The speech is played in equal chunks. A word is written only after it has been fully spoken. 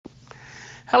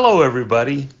Hello,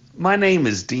 everybody. My name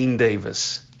is Dean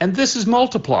Davis, and this is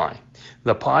Multiply,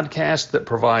 the podcast that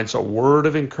provides a word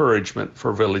of encouragement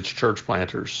for village church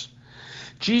planters.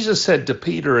 Jesus said to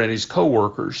Peter and his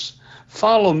co-workers,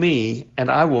 "Follow me, and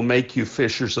I will make you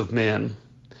fishers of men."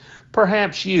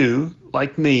 Perhaps you,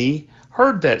 like me,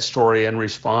 heard that story and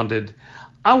responded,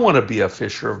 "I want to be a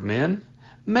fisher of men.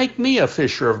 Make me a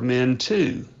fisher of men,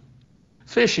 too."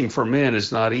 Fishing for men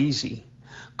is not easy.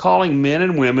 Calling men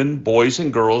and women, boys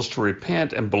and girls, to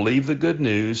repent and believe the good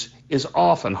news is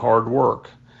often hard work.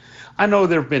 I know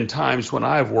there have been times when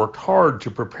I have worked hard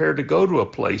to prepare to go to a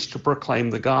place to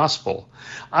proclaim the gospel.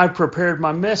 I've prepared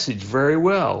my message very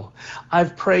well.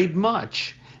 I've prayed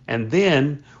much. And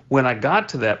then, when I got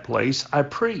to that place, I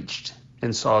preached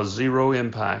and saw zero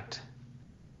impact.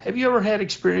 Have you ever had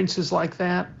experiences like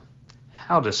that?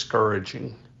 How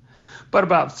discouraging. But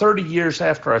about 30 years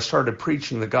after I started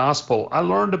preaching the gospel, I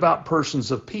learned about persons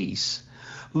of peace.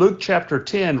 Luke chapter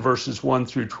 10, verses 1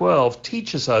 through 12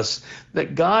 teaches us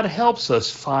that God helps us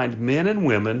find men and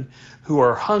women who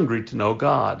are hungry to know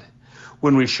God.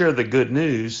 When we share the good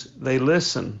news, they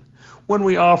listen. When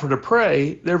we offer to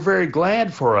pray, they're very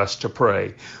glad for us to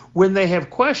pray. When they have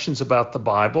questions about the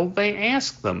Bible, they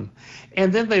ask them,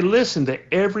 and then they listen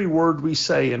to every word we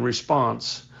say in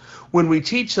response. When we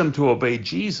teach them to obey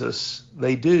Jesus,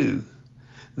 they do.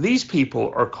 These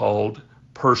people are called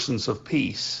persons of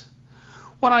peace.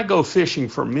 When I go fishing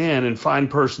for men and find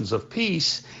persons of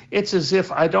peace, it's as if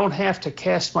I don't have to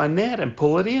cast my net and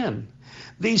pull it in.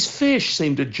 These fish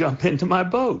seem to jump into my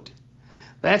boat.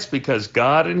 That's because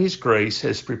God in His grace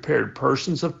has prepared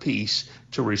persons of peace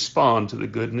to respond to the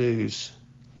good news.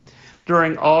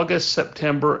 During August,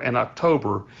 September, and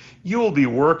October, you will be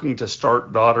working to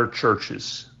start daughter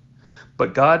churches.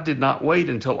 But God did not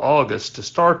wait until August to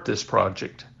start this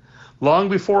project. Long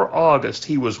before August,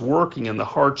 He was working in the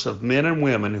hearts of men and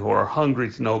women who are hungry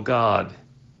to know God.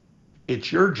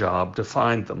 It's your job to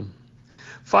find them.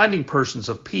 Finding persons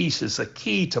of peace is a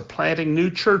key to planting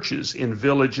new churches in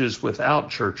villages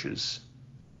without churches.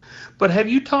 But have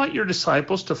you taught your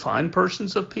disciples to find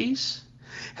persons of peace?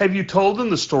 Have you told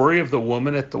them the story of the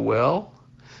woman at the well?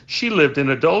 She lived in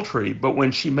adultery, but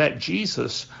when she met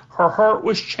Jesus, her heart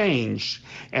was changed,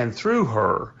 and through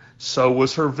her, so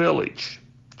was her village.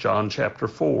 John chapter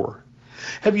 4.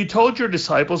 Have you told your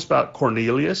disciples about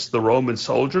Cornelius, the Roman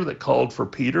soldier that called for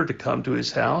Peter to come to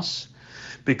his house?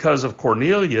 Because of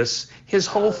Cornelius, his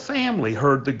whole family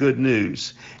heard the good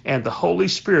news, and the Holy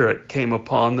Spirit came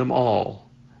upon them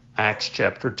all. Acts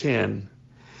chapter 10.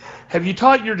 Have you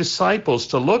taught your disciples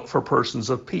to look for persons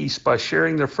of peace by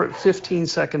sharing their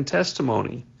 15-second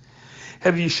testimony?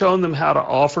 Have you shown them how to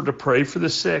offer to pray for the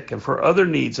sick and for other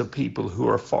needs of people who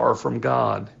are far from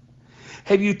God?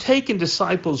 Have you taken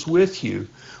disciples with you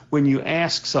when you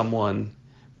ask someone,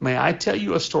 "May I tell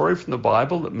you a story from the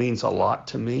Bible that means a lot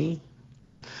to me?"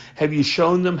 Have you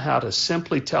shown them how to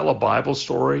simply tell a Bible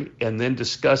story and then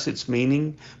discuss its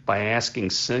meaning by asking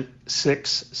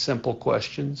 6 simple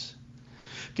questions?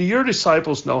 Do your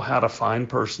disciples know how to find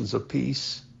persons of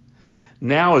peace?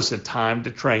 Now is the time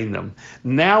to train them.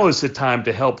 Now is the time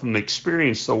to help them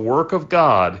experience the work of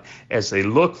God as they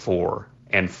look for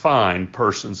and find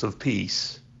persons of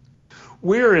peace.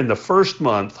 We're in the first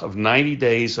month of 90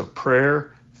 days of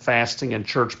prayer, fasting, and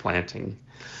church planting.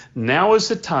 Now is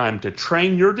the time to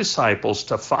train your disciples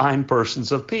to find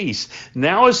persons of peace.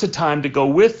 Now is the time to go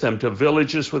with them to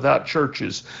villages without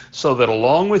churches, so that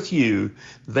along with you,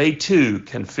 they too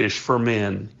can fish for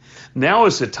men. Now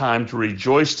is the time to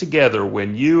rejoice together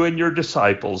when you and your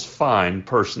disciples find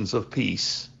persons of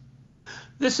peace.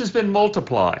 This has been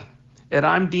Multiply, and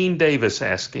I'm Dean Davis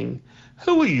asking,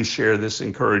 who will you share this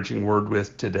encouraging word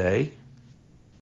with today?